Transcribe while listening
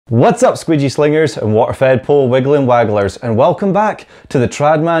What's up, squeegee slingers and water-fed pole wiggling wagglers, and welcome back to the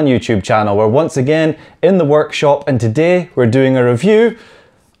Tradman YouTube channel. We're once again in the workshop, and today we're doing a review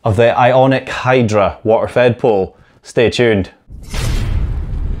of the Ionic Hydra water-fed pole. Stay tuned.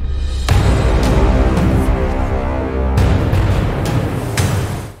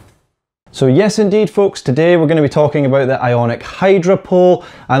 So yes indeed folks, today we're going to be talking about the Ionic Hydra pole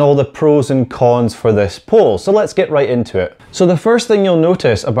and all the pros and cons for this pole. So let's get right into it. So the first thing you'll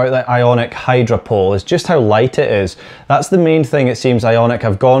notice about the Ionic Hydra pole is just how light it is. That's the main thing it seems Ionic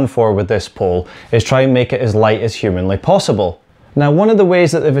have gone for with this pole, is try and make it as light as humanly possible. Now, one of the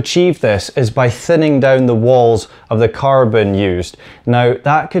ways that they've achieved this is by thinning down the walls of the carbon used. Now,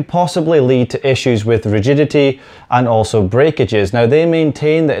 that could possibly lead to issues with rigidity and also breakages. Now, they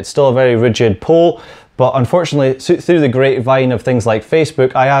maintain that it's still a very rigid pole, but unfortunately, through the grapevine of things like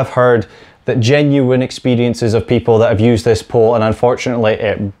Facebook, I have heard that genuine experiences of people that have used this pole and unfortunately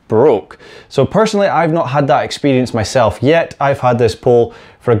it broke. So personally, I've not had that experience myself yet. I've had this pole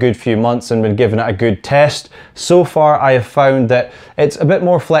for a good few months and been given it a good test. So far, I have found that it's a bit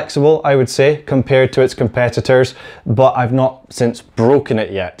more flexible, I would say, compared to its competitors, but I've not since broken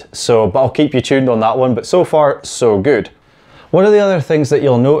it yet. But I'll keep you tuned on that one, but so far, so good. One of the other things that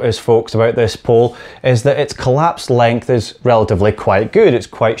you'll notice, folks, about this pole is that its collapsed length is relatively quite good. It's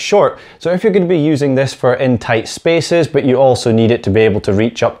quite short. So if you're going to be using this for in tight spaces, but you also need it to be able to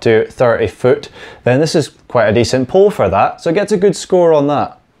reach up to 30 foot, then this is quite a decent pole for that. So it gets a good score on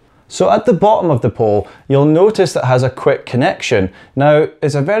that. So at the bottom of the pole, you'll notice that it has a quick connection. Now,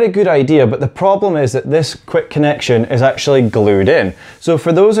 it's a very good idea, but the problem is that this quick connection is actually glued in. So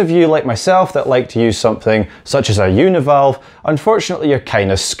for those of you like myself that like to use something such as a univalve, unfortunately you're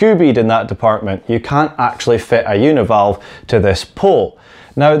kind of Scoobied in that department. You can't actually fit a univalve to this pole.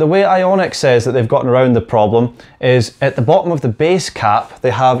 Now, the way Ionic says that they've gotten around the problem is at the bottom of the base cap,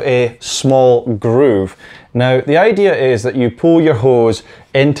 they have a small groove. Now, the idea is that you pull your hose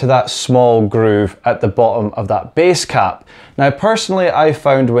into that small groove at the bottom of that base cap. Now, personally, I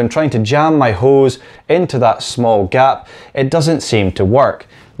found when trying to jam my hose into that small gap, it doesn't seem to work.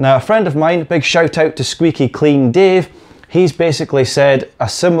 Now, a friend of mine, big shout out to Squeaky Clean Dave, he's basically said a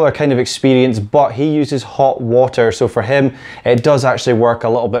similar kind of experience, but he uses hot water. So for him, it does actually work a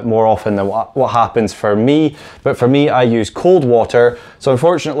little bit more often than what happens for me. But for me, I use cold water. So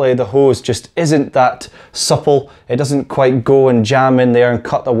unfortunately, the hose just isn't that supple. It doesn't quite go and jam in there and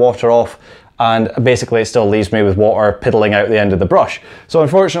cut the water off. And basically it still leaves me with water piddling out the end of the brush. So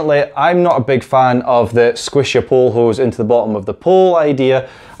unfortunately, I'm not a big fan of the squish your pole hose into the bottom of the pole idea.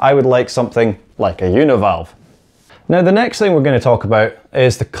 I would like something like a univalve. Now, the next thing we're going to talk about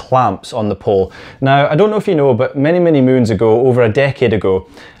is the clamps on the pole. Now, I don't know if you know, but many moons ago, over a decade ago,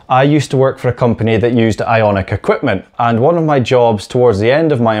 I used to work for a company that used Ionic equipment, and one of my jobs towards the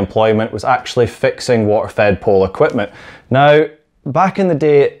end of my employment was actually fixing water-fed pole equipment. Now, back in the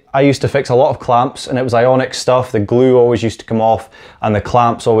day, I used to fix a lot of clamps, and it was Ionic stuff. The glue always used to come off, and the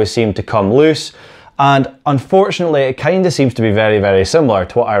clamps always seemed to come loose. And unfortunately, it kind of seems to be very similar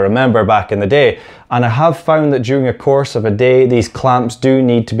to what I remember back in the day. And I have found that during a course of a day, these clamps do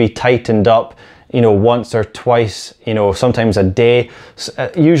need to be tightened up, you know, once or twice, you know, sometimes a day.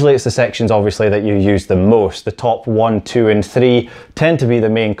 Usually it's the sections obviously that you use the most. The top 1, 2 and 3 tend to be the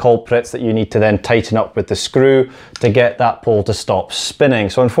main culprits that you need to then tighten up with the screw to get that pole to stop spinning.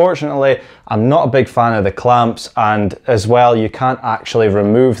 So unfortunately, I'm not a big fan of the clamps, and as well, you can't actually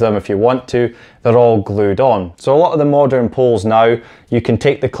remove them if you want to. They're all glued on. So a lot of the modern poles now, you can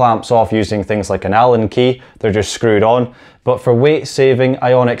take the clamps off using things like an Allen key. They're just screwed on. But for weight saving,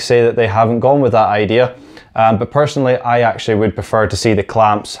 Ionic say that they haven't gone with that idea. But personally, I actually would prefer to see the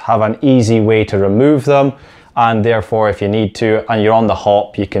clamps have an easy way to remove them. And therefore, if you need to, and you're on the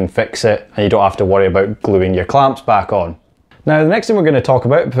hop, you can fix it and you don't have to worry about gluing your clamps back on. Now, the next thing we're going to talk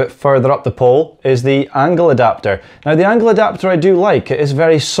about a bit further up the pole is the angle adapter. Now, the angle adapter I do like. It is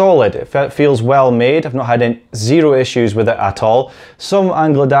very solid. It feels well made. I've not had zero issues with it at all. Some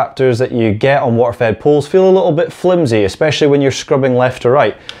angle adapters that you get on water-fed poles feel a little bit flimsy, especially when you're scrubbing left to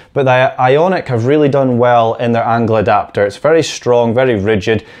right. But the Ionic have really done well in their angle adapter. It's very strong, very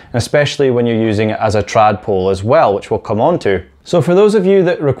rigid, and especially when you're using it as a trad pole as well, which we'll come on to. So for those of you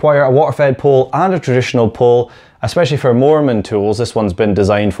that require a water-fed pole and a traditional pole, especially for Mormon tools, this one's been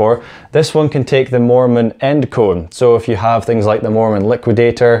designed for. This one can take the Mormon end cone. So if you have things like the Mormon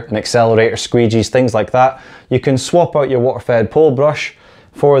liquidator, an accelerator, squeegees, things like that, you can swap out your water-fed pole brush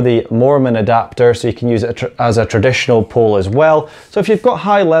for the Mormon adapter, so you can use it as a traditional pole as well. So if you've got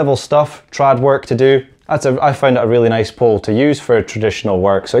high level stuff, trad work to do, I find it a really nice pole to use for traditional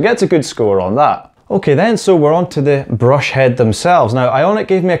work, so it gets a good score on that. Okay then, so we're on to the brush head themselves. Now, Ionic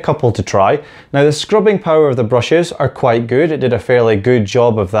gave me a couple to try. Now, the scrubbing power of the brushes are quite good. It did a fairly good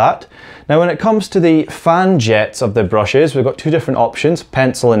job of that. Now, when it comes to the fan jets of the brushes, we've got two different options,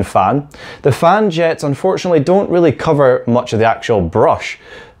 pencil and fan. The fan jets, unfortunately, don't really cover much of the actual brush.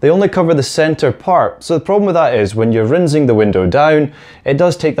 They only cover the center part. So the problem with that is when you're rinsing the window down, it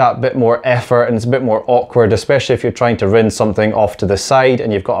does take that bit more effort and it's a bit more awkward, especially if you're trying to rinse something off to the side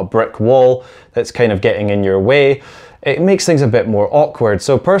and you've got a brick wall that's kind of getting in your way. It makes things a bit more awkward.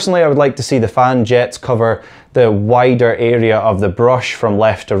 So personally, I would like to see the fan jets cover the wider area of the brush from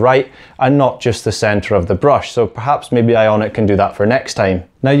left to right and not just the center of the brush. So perhaps maybe Ionic can do that for next time.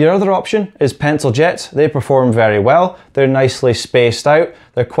 Now, your other option is pencil jets. They perform very well. They're nicely spaced out.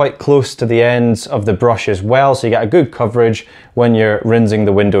 They're quite close to the ends of the brush as well, so you get a good coverage when you're rinsing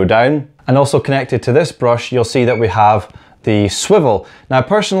the window down. And also connected to this brush, you'll see that we have the swivel. Now,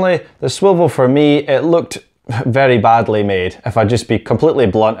 personally, the swivel for me, it looked very badly made. If I just be completely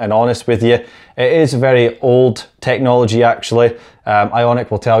blunt and honest with you, it is very old technology actually. Ionic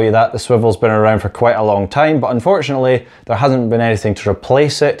will tell you that the swivel's been around for quite a long time, but unfortunately there hasn't been anything to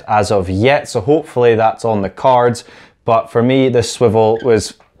replace it as of yet, so hopefully that's on the cards. But for me, this swivel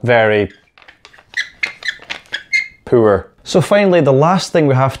was very poor. So finally, the last thing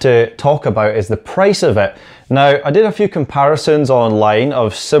we have to talk about is the price of it. Now, I did a few comparisons online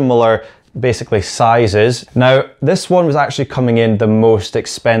of similar basically sizes. Now, this one was actually coming in the most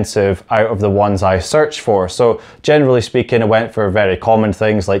expensive out of the ones I searched for. So generally speaking, I went for very common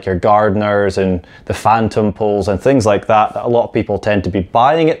things like your gardeners and the phantom poles and things like that a lot of people tend to be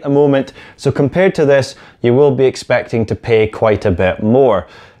buying at the moment. So compared to this, you will be expecting to pay quite a bit more.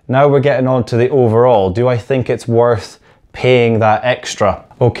 Now we're getting on to the overall. Do I think it's worth paying that extra?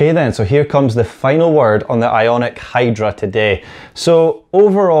 Okay then, so here comes the final word on the Ionic Hydra today. So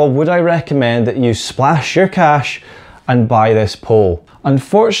overall, would I recommend that you splash your cash and buy this pole?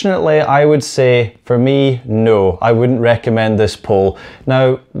 Unfortunately, I would say for me, no, I wouldn't recommend this pole.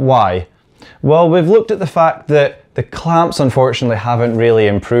 Now, why? Well, we've looked at the fact that the clamps unfortunately haven't really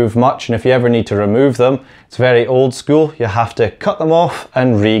improved much, and if you ever need to remove them, it's very old school. You have to cut them off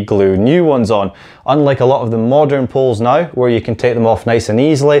and re-glue new ones on. Unlike a lot of the modern poles now, where you can take them off nice and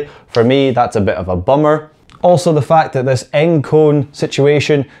easily, for me that's a bit of a bummer. Also, the fact that this end cone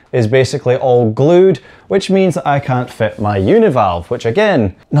situation is basically all glued, which means that I can't fit my univalve, which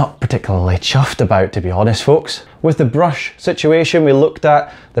again, not particularly chuffed about, to be honest folks. With the brush situation we looked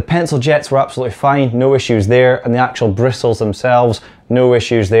at, the pencil jets were absolutely fine, no issues there, and the actual bristles themselves, no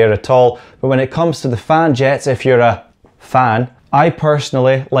issues there at all. But when it comes to the fan jets, if you're a fan, I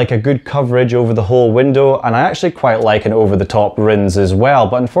personally like a good coverage over the whole window, and I actually quite like an over-the-top rinse as well,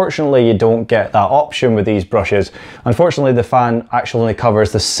 but unfortunately you don't get that option with these brushes. Unfortunately, the fan actually only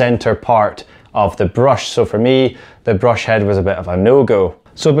covers the center part of the brush, so for me, the brush head was a bit of a no-go.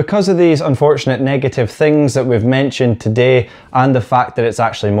 So because of these unfortunate negative things that we've mentioned today, and the fact that it's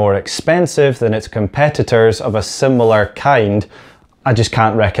actually more expensive than its competitors of a similar kind, I just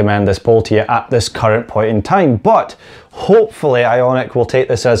can't recommend this pole to you at this current point in time. But hopefully Ionic will take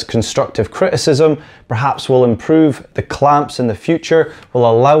this as constructive criticism, perhaps will improve the clamps in the future, will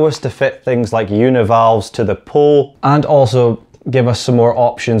allow us to fit things like univalves to the pole, and also give us some more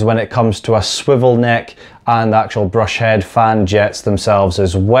options when it comes to a swivel neck and the actual brush head fan jets themselves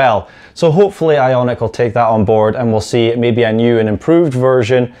as well. So hopefully Ionic will take that on board and we'll see maybe a new and improved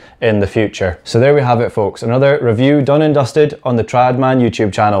version in the future. So there we have it folks, another review done and dusted on the Tradman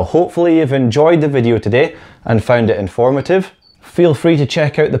YouTube channel. Hopefully you've enjoyed the video today and found it informative. Feel free to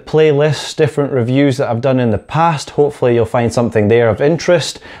check out the playlist, different reviews that I've done in the past. Hopefully you'll find something there of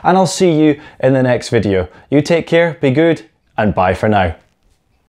interest, and I'll see you in the next video. You take care, be good, and bye for now.